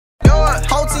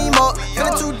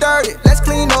started, let's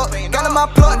clean up. Got on my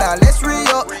plug now, let's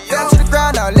re-up. Down to the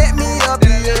ground now, let me up,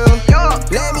 yeah.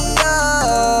 Let me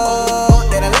up,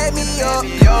 then I let me up.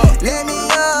 Let me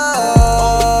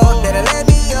up, then I let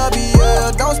me up,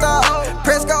 yeah. Don't stop,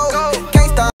 press go,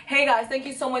 can't stop. Hey guys, thank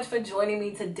you so much for joining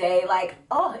me today. Like,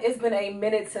 oh, it's been a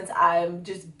minute since I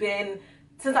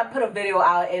put a video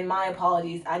out, and my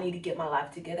apologies. I need to get my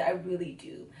life together. I really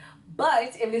do.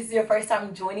 But if this is your first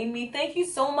time joining me, thank you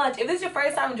so much. If this is your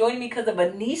first time joining me because of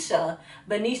VANISHA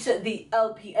the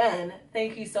LPN,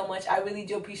 thank you so much. I really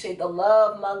do appreciate the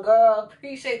love, my girl.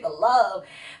 Appreciate the love.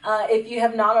 If you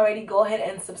have not already, go ahead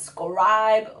and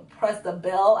subscribe. Press the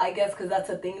bell, I guess, because that's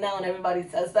a thing now and everybody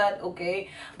says that, okay?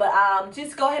 But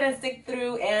just go ahead and stick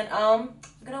through, and I'm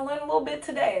gonna learn a little bit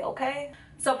today, okay?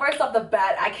 So first off the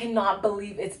bat, I cannot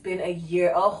believe it's been a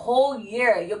year, a whole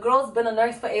year. Your girl's been a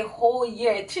nurse for a whole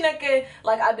year. Chineke,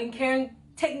 like, I've been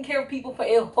taking care of people for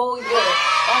a whole year.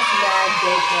 That's mad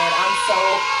big, man.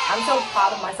 I'm so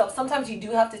proud of myself. Sometimes you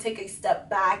do have to take a step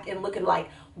back and look at, like,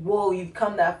 whoa, you've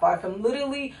come that far from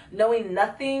literally knowing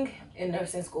nothing in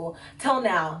nursing school till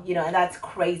now, you know, and that's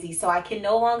crazy. So I can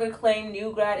no longer claim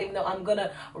new grad, even though I'm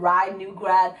gonna ride new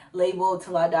grad label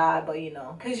till I die, but you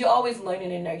know, because you're always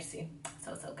learning in nursing,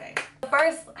 so it's okay. The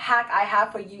first hack I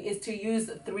have for you is to use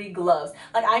 3 gloves.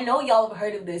 Like, I know y'all have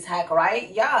heard of this hack, right?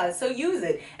 Yeah, so use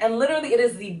it. And literally, it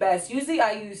is the best. Usually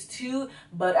I use 2,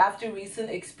 but after recent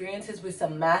experiences with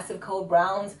some massive cold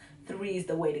browns, 3 is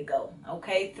the way to go,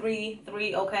 okay? 3,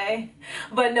 okay?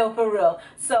 But no, for real.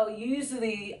 So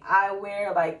usually I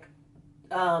wear like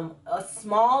a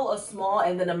small,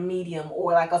 and then a medium,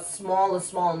 or like a small,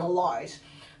 and a large.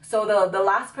 So the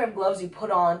last pair of gloves you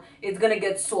put on, it's gonna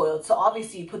get soiled. So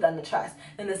obviously you put that in the trash.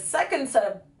 And the second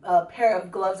set of pair of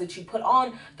gloves that you put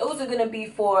on, those are gonna be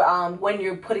for when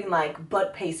you're putting like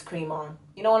butt paste cream on.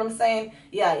 You know what I'm saying?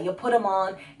 Yeah, you put them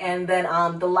on, and then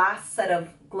the last set of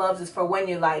gloves is for when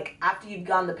you're like, after you've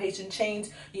gotten the patient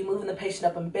changed, you're moving the patient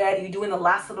up in bed, you're doing the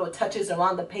last little touches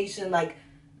around the patient, like,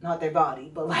 not their body,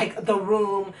 but like the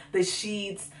room, the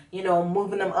sheets, you know,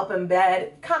 moving them up in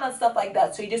bed, kind of stuff like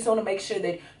that. So you just want to make sure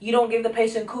that you don't give the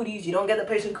patient cooties, you don't get the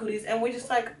patient cooties, and we're just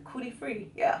like cootie free,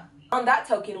 yeah. On that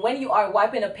token, when you are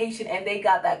wiping a patient and they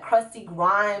got that crusty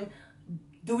grime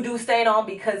doo-doo stain on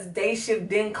because day shift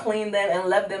didn't clean them and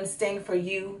left them stink for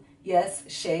you, yes,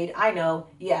 shade, I know,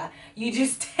 yeah. You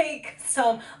just take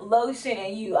some lotion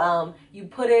and you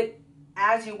put it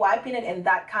as you're wiping it, and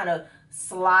that kind of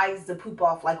slides the poop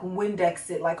off, like Windex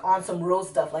it, like on some real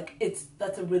stuff. Like,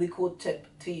 that's a really cool tip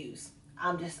to use.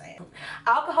 I'm just saying.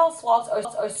 Alcohol swabs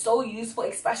are so useful,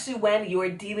 especially when you're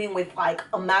dealing with like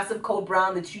a massive cold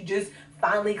brown that you just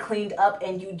finally cleaned up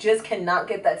and you just cannot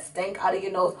get that stank out of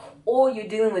your nose, or you're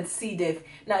dealing with C. diff.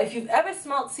 Now, if you've ever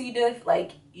smelled C. diff,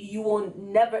 like, you will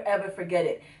never ever forget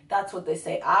it. That's what they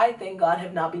say. I, thank God,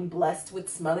 have not been blessed with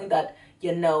smelling that,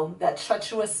 you know, that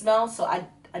treacherous smell, so I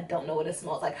don't know what it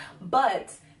smells like.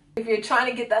 But if you're trying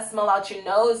to get that smell out your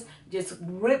nose, just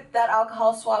rip that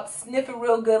alcohol swab, sniff it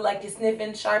real good, like you're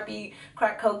sniffing Sharpie,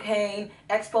 crack cocaine,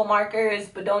 expo markers,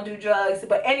 but don't do drugs,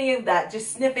 but any of that,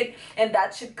 just sniff it, and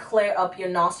that should clear up your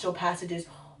nostril passages.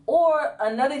 Or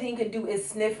another thing you can do is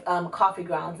sniff coffee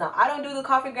grounds. Now, I don't do the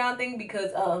coffee ground thing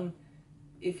because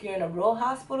if you're in a rural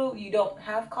hospital, you don't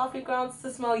have coffee grounds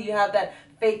to smell. You have that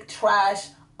fake trash,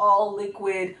 all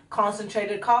liquid,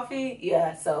 concentrated coffee.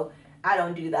 Yeah, so I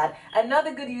don't do that.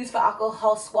 Another good use for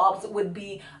alcohol swabs would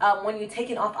be when you're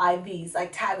taking off IVs,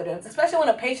 like Tagaderms, especially when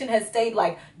a patient has stayed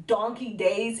like donkey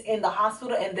days in the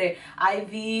hospital and their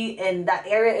IV and that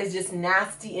area is just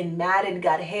nasty and matted,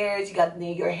 got hairs, you got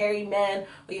your hairy men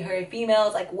or your hairy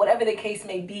females, like whatever the case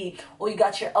may be, or you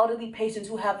got your elderly patients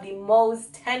who have the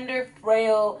most tender,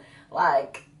 frail,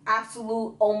 like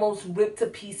absolute almost ripped to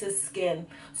pieces skin.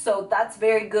 So that's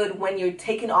very good. When you're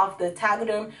taking off the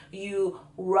Tagaderm, you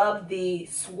rub the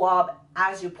swab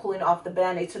as you're pulling off the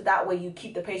band-aid, so that way you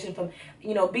keep the patient from,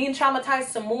 you know, being traumatized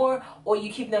some more, or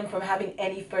you keep them from having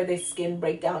any further skin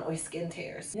breakdown or skin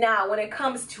tears. Now, when it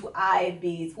comes to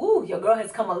IVs, woo, your girl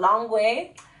has come a long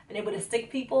way. Been able to stick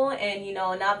people, and you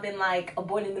know, not been like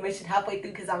aborting the mission halfway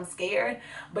through because I'm scared.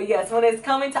 But yes, when it's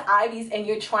coming to IVs and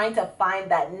you're trying to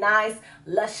find that nice,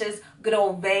 luscious, good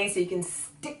old vein so you can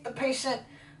stick the patient,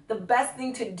 the best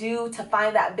thing to do to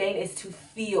find that vein is to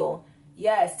feel.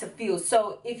 Yes, to feel.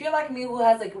 So if you're like me, who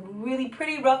has like really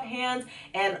pretty rough hands,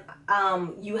 and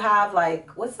you have like,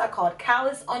 what's that called,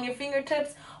 callus on your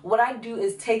fingertips, what I do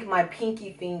is take my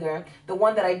pinky finger, the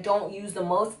one that I don't use the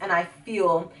most, and I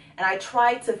feel, and I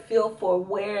try to feel for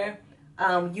where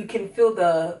you can feel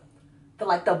the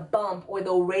the bump, or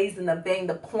they'll raise in the vein,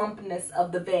 the plumpness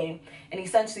of the vein, and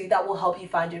essentially that will help you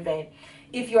find your vein.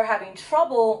 If you're having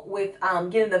trouble with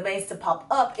getting the veins to pop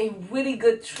up, a really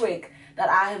good trick that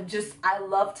I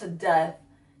love to death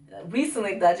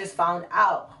recently that I just found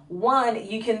out. One,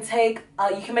 you can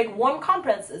make warm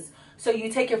compresses. So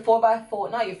you take your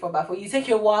 4x4, not your 4x4, you take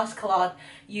your washcloth,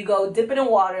 you go dip it in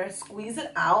water, squeeze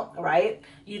it out, right?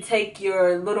 You take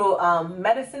your little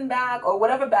medicine bag or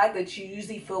whatever bag that you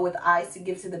usually fill with ice to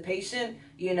give to the patient,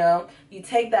 you know. You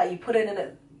take that, you put it in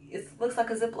it looks like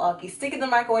a Ziploc. You stick it in the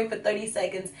microwave for 30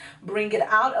 seconds, bring it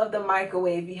out of the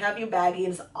microwave. You have your baggie,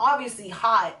 and it's obviously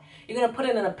hot. You're going to put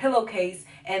it in a pillowcase,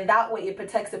 and that way it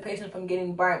protects the patient from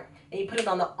getting burnt. And you put it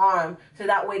on the arm, so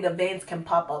that way the veins can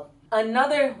pop up.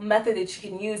 Another method that you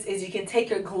can use is you can take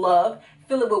your glove,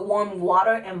 fill it with warm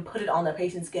water, and put it on the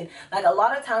patient's skin. Like a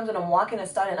lot of times when I'm walking and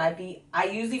starting an IV, I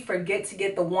usually forget to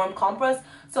get the warm compress.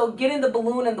 So getting the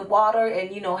balloon in the water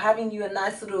and, you know, having you a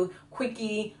nice little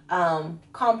quickie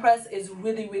compress is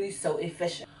really, really so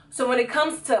efficient. So when it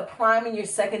comes to priming your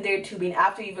secondary tubing,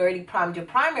 after you've already primed your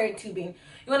primary tubing,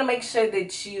 you want to make sure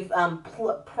that you've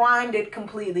primed it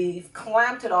completely, you've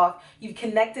clamped it off, you've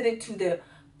connected it to the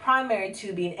primary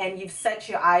tubing, and you've set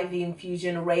your IV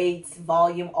infusion rates,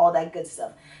 volume, all that good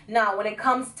stuff. Now, when it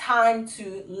comes time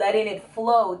to letting it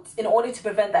float, in order to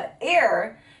prevent that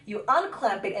air, you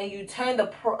unclamp it and you turn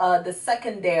the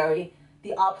secondary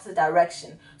the opposite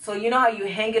direction. So you know how you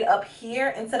hang it up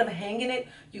here? Instead of hanging it,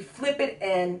 you flip it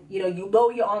and, you know, you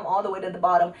lower your arm all the way to the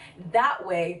bottom. That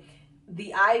way,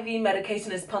 the IV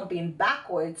medication is pumping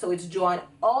backwards, so it's drawing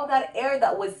all that air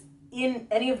that was in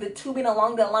any of the tubing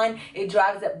along the line, it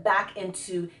drives it back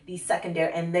into the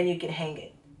secondary, and then you can hang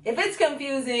it. If it's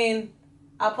confusing,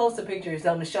 I'll post a picture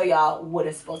to show y'all what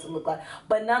it's supposed to look like.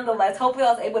 But nonetheless, hopefully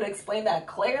I was able to explain that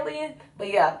clearly.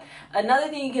 But yeah, another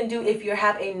thing you can do if you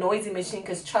have a noisy machine,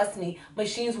 because trust me,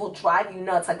 machines will drive you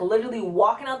nuts. Like literally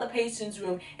walking out the patient's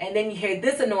room and then you hear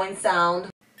this annoying sound.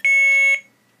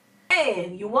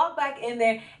 And you walk back in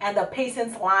there and the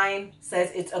patient's line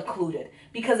says it's occluded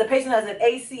because the patient has an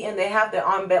AC and they have their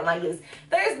arm bent like this.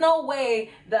 There's no way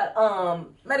that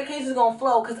medication is going to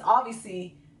flow because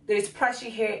obviously there's pressure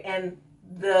here and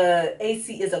the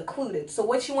AC is occluded. So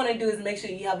what you want to do is make sure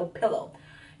you have a pillow.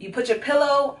 You put your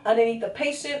pillow underneath the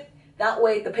patient. That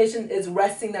way the patient is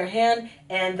resting their hand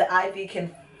and the IV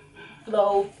can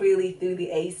flow freely through the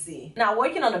AC. Now,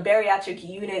 working on a bariatric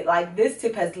unit, like this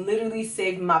tip has literally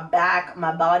saved my back,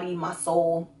 my body, my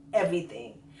soul,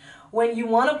 everything. When you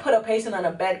want to put a patient on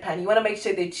a bedpan, you want to make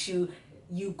sure that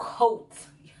you coat.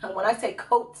 When I say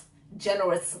coat,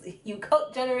 generously. You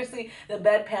coat generously the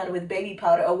bedpan with baby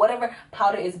powder or whatever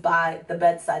powder is by the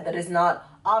bedside that is not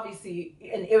obviously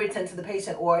an irritant to the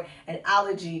patient or an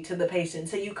allergy to the patient.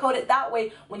 So you coat it that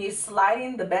way. When you're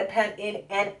sliding the bedpan in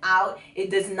and out,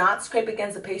 it does not scrape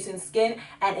against the patient's skin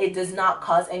and it does not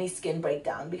cause any skin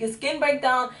breakdown, because skin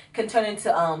breakdown can turn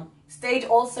into stage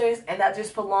ulcers, and that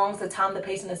just prolongs the time the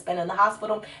patient is spent in the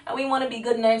hospital. And we want to be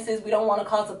good nurses. We don't want to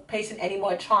cause the patient any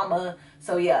more trauma.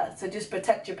 So yeah, so just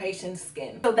protect your patient's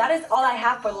skin. So that is all I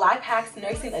have for Life Hacks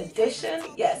Nursing Edition.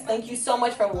 Yes, thank you so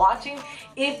much for watching.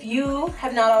 If you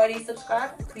have not already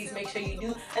subscribed, please make sure you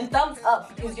do. And thumbs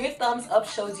up, because your thumbs up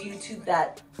shows YouTube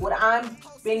that what I'm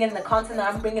bringing, the content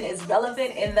that I'm bringing is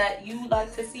relevant and that you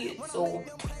like to see it. So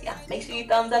yeah, make sure you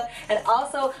thumbs up. And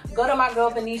also go to my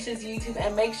girl VANISHA's YouTube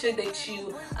and make sure that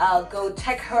you go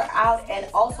check her out. And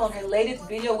also on her latest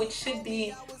video, which should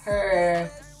be her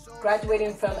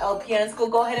graduating from LPN school,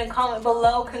 go ahead and comment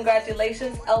below.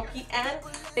 Congratulations, LPN.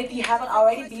 If you haven't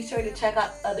already, be sure to check out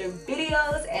other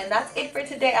videos. And that's it for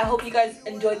today. I hope you guys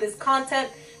enjoyed this content.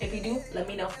 If you do, let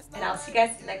me know. And I'll see you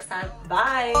guys next time.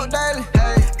 Bye.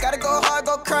 Gotta go hard,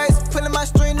 go crazy. Pulling my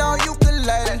string on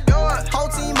ukulele. Whole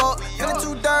team up, feeling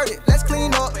too dirty. Let's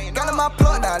clean up. Got on my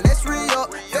plug now, let's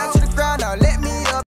re-up.